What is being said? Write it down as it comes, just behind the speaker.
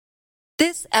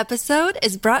This episode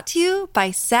is brought to you by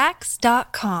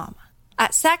Sax.com.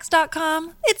 At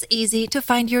Sax.com, it's easy to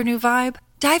find your new vibe.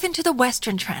 Dive into the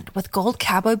Western trend with gold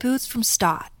cowboy boots from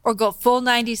Stott, or go full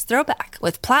 90s throwback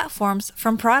with platforms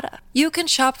from Prada. You can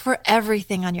shop for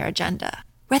everything on your agenda,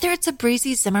 whether it's a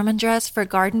breezy Zimmermann dress for a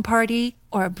garden party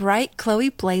or a bright Chloe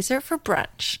blazer for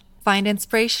brunch. Find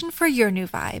inspiration for your new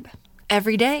vibe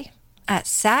every day at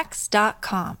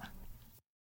Sax.com.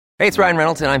 Hey, it's Ryan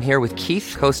Reynolds, and I'm here with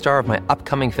Keith, co-star of my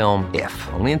upcoming film, If,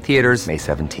 only in theaters May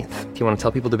 17th. Do you want to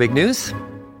tell people the big news?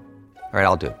 All right,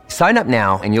 I'll do it. Sign up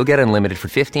now and you'll get unlimited for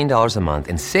 $15 a month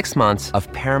and 6 months of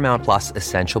Paramount Plus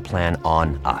Essential Plan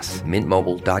on us.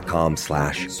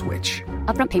 MintMobile.com/switch.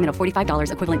 Upfront payment of $45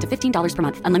 equivalent to $15 per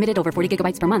month. Unlimited over 40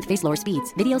 gigabytes per month. Face lower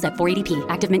speeds. Videos at 480p.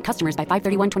 Active Mint customers by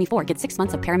 531.24 get 6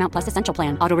 months of Paramount Plus Essential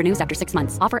Plan. Auto renews after 6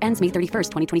 months. Offer ends May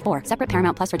 31st, 2024. Separate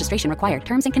Paramount Plus registration required.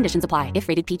 Terms and conditions apply if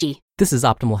rated PG. This is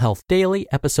Optimal Health Daily,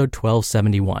 episode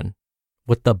 1271.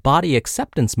 What the Body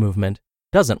Acceptance Movement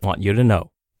Doesn't Want You to Know.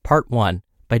 Part 1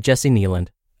 by Jessi Kneeland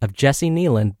of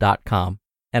JessiKneeland.com.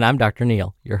 And I'm Dr.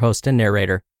 Neil, your host and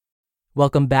narrator.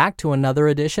 Welcome back to another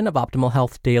edition of Optimal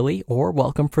Health Daily, or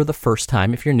welcome for the first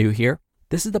time if you're new here.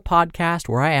 This is the podcast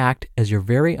where I act as your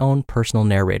very own personal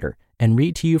narrator and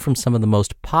read to you from some of the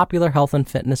most popular health and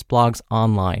fitness blogs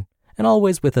online, and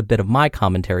always with a bit of my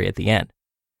commentary at the end.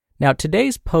 Now,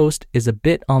 today's post is a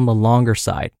bit on the longer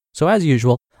side, so as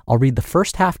usual, I'll read the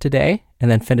first half today and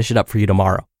then finish it up for you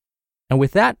tomorrow. And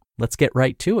with that, let's get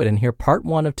right to it and hear part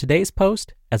 1 of today's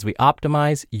post as we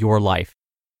optimize your life.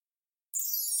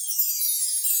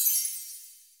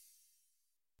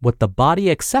 What the Body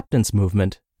Acceptance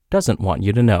Movement Doesn't Want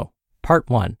You to Know. Part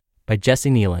 1 by Jessi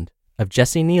Kneeland of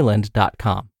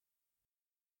JessiKneeland.com.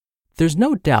 There's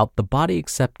no doubt the body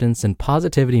acceptance and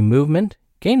positivity movement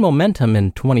gained momentum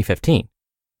in 2015.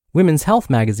 Women's Health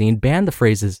magazine banned the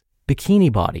phrases bikini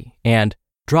body and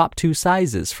drop 2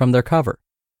 sizes from their cover.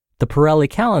 The Pirelli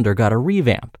calendar got a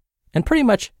revamp, and pretty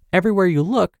much everywhere you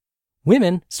look,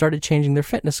 women started changing their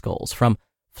fitness goals from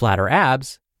flatter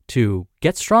abs to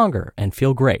get stronger and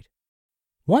feel great.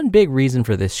 One big reason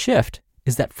for this shift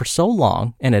is that for so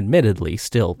long, and admittedly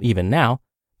still even now,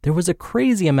 there was a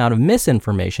crazy amount of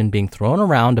misinformation being thrown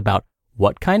around about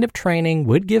what kind of training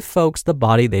would give folks the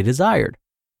body they desired.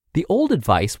 The old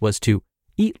advice was to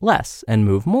eat less and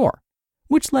move more,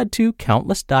 which led to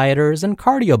countless dieters and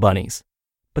cardio bunnies.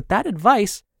 But that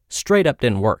advice straight up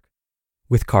didn't work.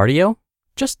 With cardio,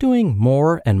 just doing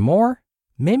more and more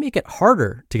may make it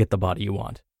harder to get the body you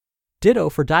want. Ditto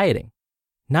for dieting.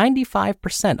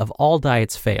 95% of all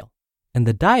diets fail, and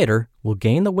the dieter will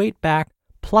gain the weight back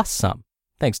plus some,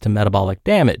 thanks to metabolic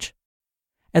damage.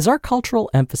 As our cultural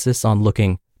emphasis on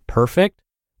looking perfect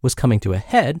was coming to a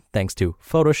head thanks to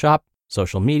Photoshop,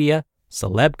 social media,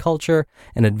 celeb culture,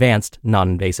 and advanced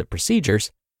non-invasive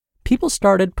procedures, people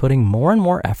started putting more and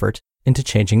more effort into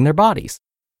changing their bodies.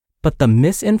 But the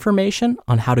misinformation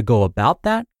on how to go about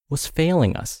that was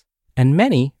failing us, and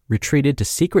many retreated to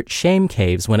secret shame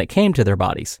caves when it came to their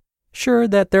bodies, sure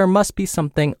that there must be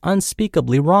something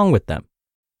unspeakably wrong with them.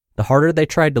 The harder they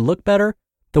tried to look better,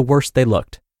 the worse they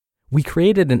looked. We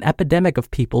created an epidemic of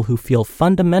people who feel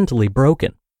fundamentally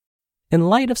broken. In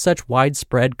light of such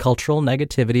widespread cultural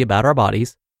negativity about our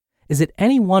bodies, is it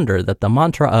any wonder that the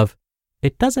mantra of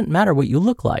 "it doesn't matter what you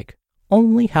look like,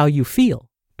 only how you feel"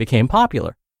 became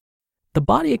popular? The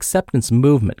body acceptance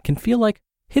movement can feel like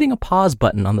hitting a pause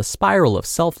button on the spiral of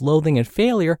self-loathing and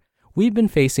failure we've been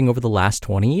facing over the last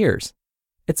 20 years.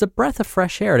 It's a breath of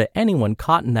fresh air to anyone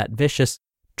caught in that vicious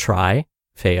try,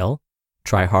 fail,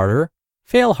 try harder,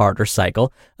 fail harder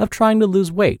cycle of trying to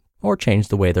lose weight or change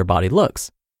the way their body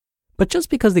looks. But just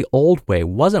because the old way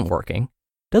wasn't working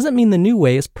doesn't mean the new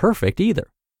way is perfect either.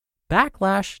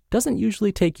 Backlash doesn't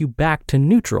usually take you back to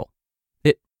neutral.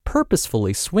 It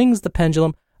purposefully swings the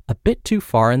pendulum a bit too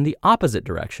far in the opposite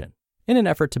direction in an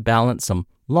effort to balance some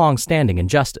long-standing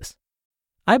injustice.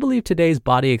 I believe today's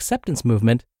body acceptance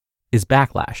movement is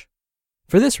backlash.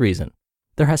 For this reason,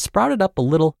 there has sprouted up a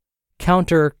little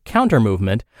counter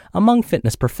movement among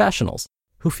fitness professionals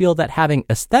who feel that having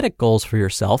aesthetic goals for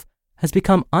yourself has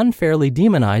become unfairly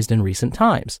demonized in recent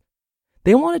times.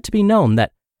 They want it to be known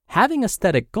that having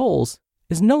aesthetic goals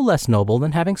is no less noble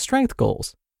than having strength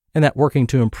goals, and that working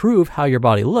to improve how your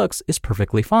body looks is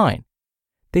perfectly fine.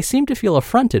 They seem to feel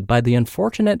affronted by the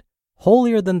unfortunate,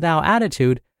 holier-than-thou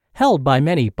attitude held by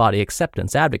many body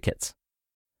acceptance advocates.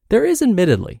 There is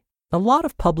admittedly a lot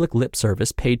of public lip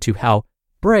service paid to how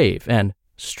brave and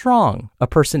strong a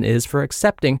person is for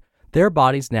accepting their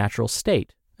body's natural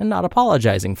state and not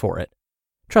apologizing for it.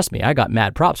 Trust me, I got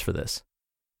mad props for this.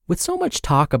 With so much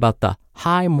talk about the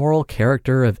high moral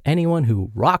character of anyone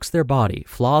who rocks their body,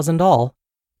 flaws and all,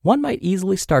 one might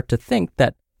easily start to think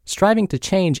that striving to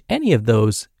change any of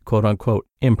those quote-unquote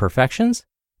imperfections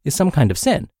is some kind of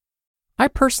sin. I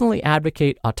personally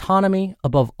advocate autonomy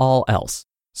above all else,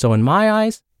 so in my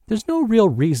eyes, there's no real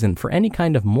reason for any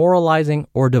kind of moralizing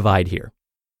or divide here.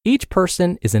 Each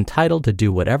person is entitled to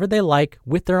do whatever they like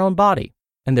with their own body,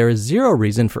 and there is zero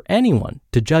reason for anyone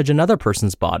to judge another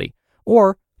person's body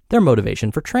or their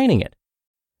motivation for training it.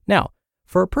 Now,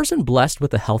 for a person blessed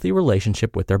with a healthy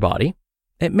relationship with their body,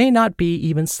 it may not be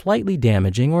even slightly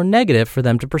damaging or negative for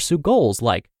them to pursue goals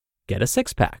like get a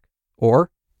six-pack or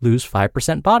lose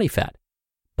 5% body fat.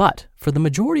 But for the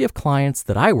majority of clients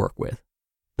that I work with,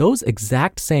 those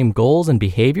exact same goals and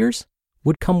behaviors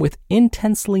would come with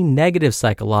intensely negative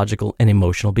psychological and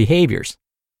emotional behaviors.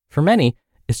 For many,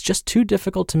 it's just too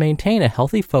difficult to maintain a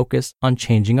healthy focus on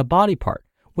changing a body part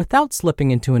without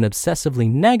slipping into an obsessively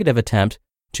negative attempt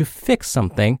to fix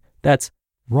something that's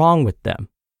wrong with them.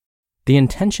 The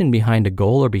intention behind a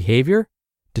goal or behavior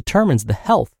determines the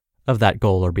health of that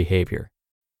goal or behavior.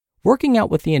 Working out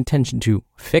with the intention to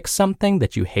fix something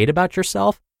that you hate about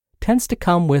yourself tends to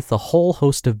come with a whole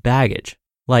host of baggage,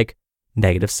 like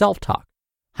negative self-talk,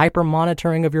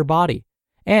 hyper-monitoring of your body,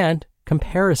 and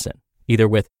comparison, either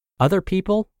with other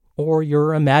people or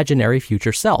your imaginary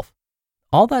future self.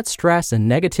 All that stress and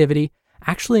negativity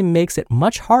actually makes it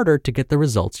much harder to get the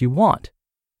results you want.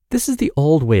 This is the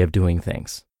old way of doing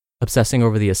things, obsessing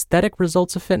over the aesthetic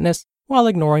results of fitness while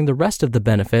ignoring the rest of the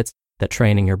benefits that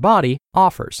training your body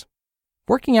offers.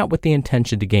 Working out with the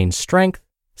intention to gain strength,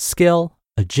 skill,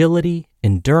 agility,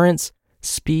 endurance,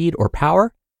 speed, or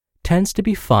power tends to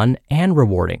be fun and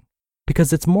rewarding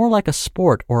because it's more like a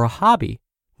sport or a hobby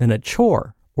than a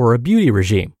chore or a beauty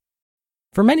regime.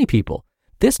 For many people,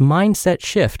 this mindset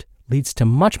shift leads to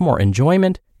much more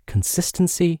enjoyment,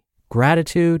 consistency,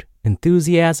 gratitude,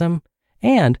 enthusiasm,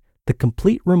 and the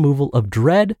complete removal of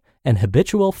dread and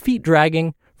habitual feet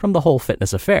dragging from the whole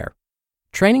fitness affair.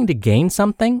 Training to gain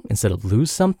something instead of lose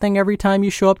something every time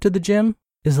you show up to the gym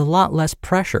is a lot less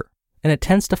pressure, and it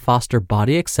tends to foster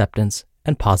body acceptance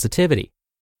and positivity.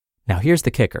 Now here's the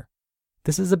kicker.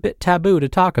 This is a bit taboo to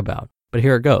talk about, but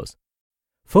here it goes.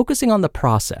 Focusing on the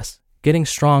process, getting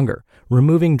stronger,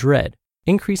 removing dread,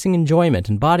 increasing enjoyment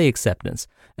and body acceptance,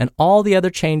 and all the other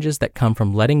changes that come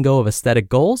from letting go of aesthetic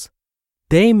goals,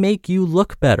 they make you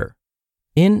look better.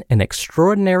 In an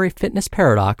extraordinary fitness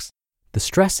paradox, the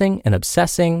stressing and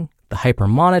obsessing, the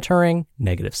hyper-monitoring,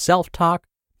 negative self-talk,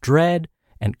 dread,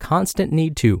 and constant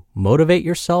need to motivate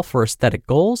yourself for aesthetic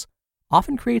goals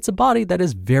often creates a body that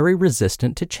is very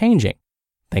resistant to changing.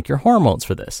 Thank your hormones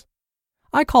for this.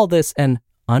 I call this an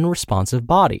unresponsive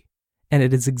body, and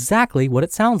it is exactly what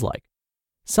it sounds like.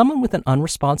 Someone with an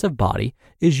unresponsive body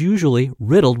is usually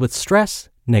riddled with stress,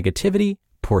 negativity,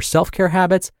 poor self-care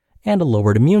habits, and a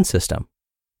lowered immune system.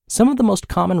 Some of the most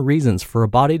common reasons for a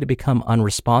body to become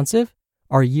unresponsive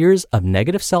are years of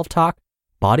negative self-talk,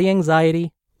 body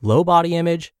anxiety, low body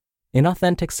image,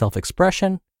 inauthentic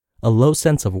self-expression, a low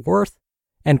sense of worth,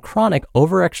 and chronic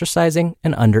overexercising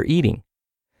and undereating.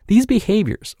 These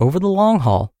behaviors, over the long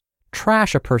haul,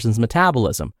 trash a person's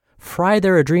metabolism, fry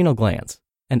their adrenal glands,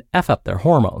 and F up their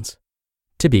hormones.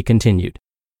 To be continued.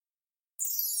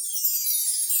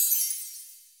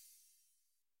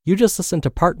 You just listened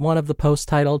to part 1 of the post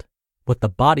titled, What the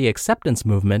Body Acceptance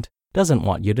Movement Doesn't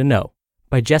Want You to Know,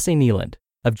 by Jessi Kneeland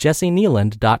of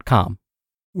JessiKneeland.com.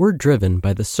 We're driven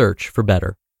by the search for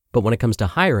better, but when it comes to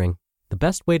hiring, the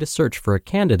best way to search for a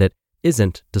candidate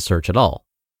isn't to search at all.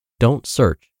 Don't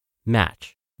search,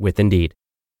 match with Indeed.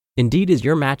 Indeed is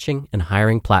your matching and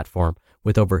hiring platform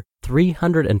with over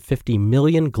 350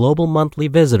 million global monthly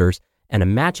visitors and a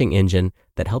matching engine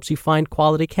that helps you find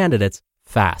quality candidates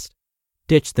fast.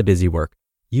 Ditch the busy work.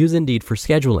 Use Indeed for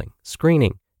scheduling,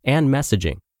 screening, and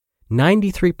messaging.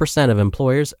 93% of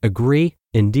employers agree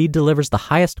Indeed delivers the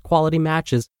highest quality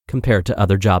matches compared to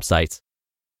other job sites.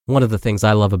 One of the things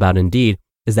I love about Indeed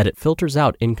is that it filters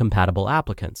out incompatible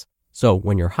applicants. So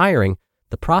when you're hiring,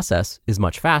 the process is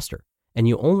much faster, and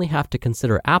you only have to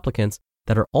consider applicants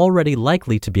that are already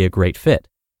likely to be a great fit.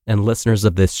 And listeners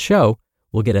of this show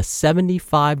will get a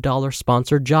 $75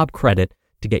 sponsored job credit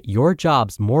to get your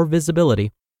jobs more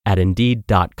visibility at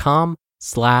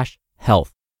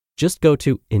Indeed.com/health. Just go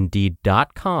to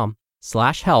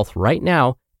Indeed.com/health right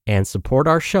now and support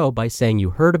our show by saying you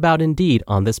heard about Indeed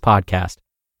on this podcast.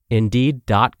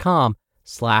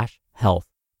 Indeed.com/health.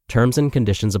 Terms and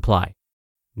conditions apply.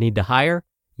 Need to hire?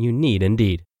 You need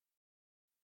Indeed.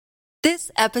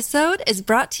 This episode is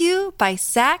brought to you by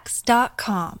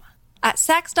Sax.com. At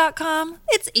Sax.com,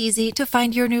 it's easy to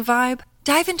find your new vibe.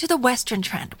 Dive into the Western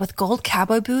trend with gold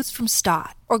cowboy boots from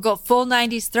Stott, or go full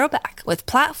 90s throwback with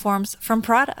platforms from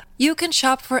Prada. You can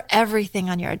shop for everything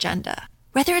on your agenda,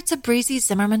 whether it's a breezy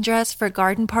Zimmermann dress for a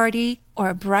garden party or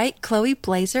a bright Chloe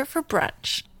blazer for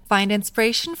brunch. Find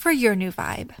inspiration for your new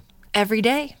vibe every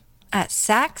day at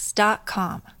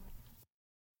Sax.com.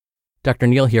 Dr.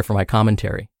 Neil here for my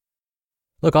commentary.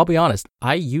 Look, I'll be honest,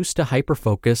 I used to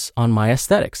hyper-focus on my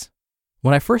aesthetics.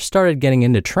 When I first started getting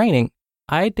into training,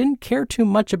 I didn't care too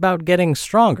much about getting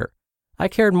stronger. I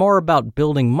cared more about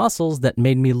building muscles that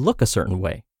made me look a certain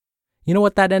way. You know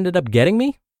what that ended up getting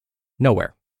me?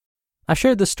 Nowhere. I've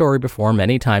shared this story before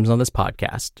many times on this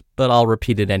podcast, but I'll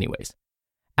repeat it anyways.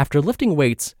 After lifting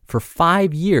weights for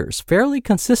 5 years fairly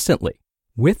consistently,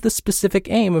 with the specific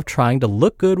aim of trying to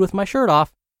look good with my shirt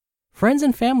off, friends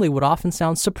and family would often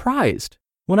sound surprised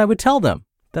when I would tell them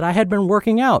that I had been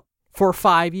working out for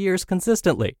 5 years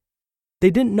consistently.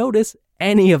 They didn't notice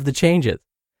any of the changes.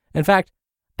 In fact,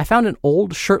 I found an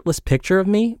old shirtless picture of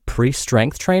me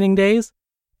pre-strength training days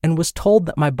and was told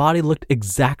that my body looked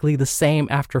exactly the same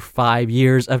after 5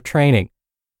 years of training.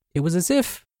 It was as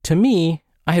if, to me,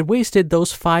 I had wasted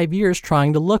those 5 years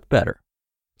trying to look better.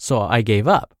 So I gave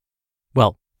up.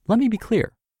 Well, let me be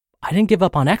clear. I didn't give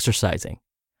up on exercising.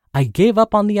 I gave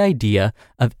up on the idea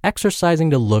of exercising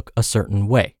to look a certain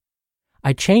way.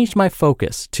 I changed my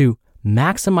focus to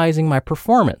maximizing my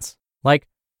performance, like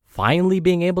finally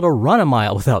being able to run a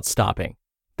mile without stopping.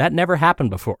 That never happened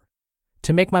before.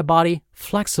 To make my body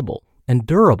flexible and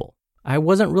durable. I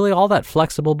wasn't really all that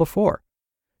flexible before.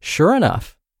 Sure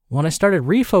enough, when I started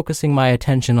refocusing my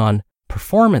attention on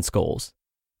performance goals,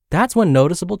 that's when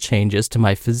noticeable changes to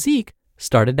my physique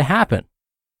started to happen.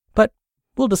 But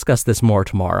we'll discuss this more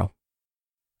tomorrow.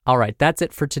 All right, that's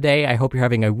it for today. I hope you're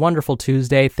having a wonderful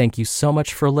Tuesday. Thank you so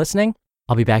much for listening.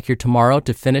 I'll be back here tomorrow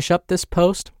to finish up this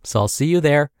post, so I'll see you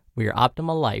there where your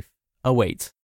optimal life awaits.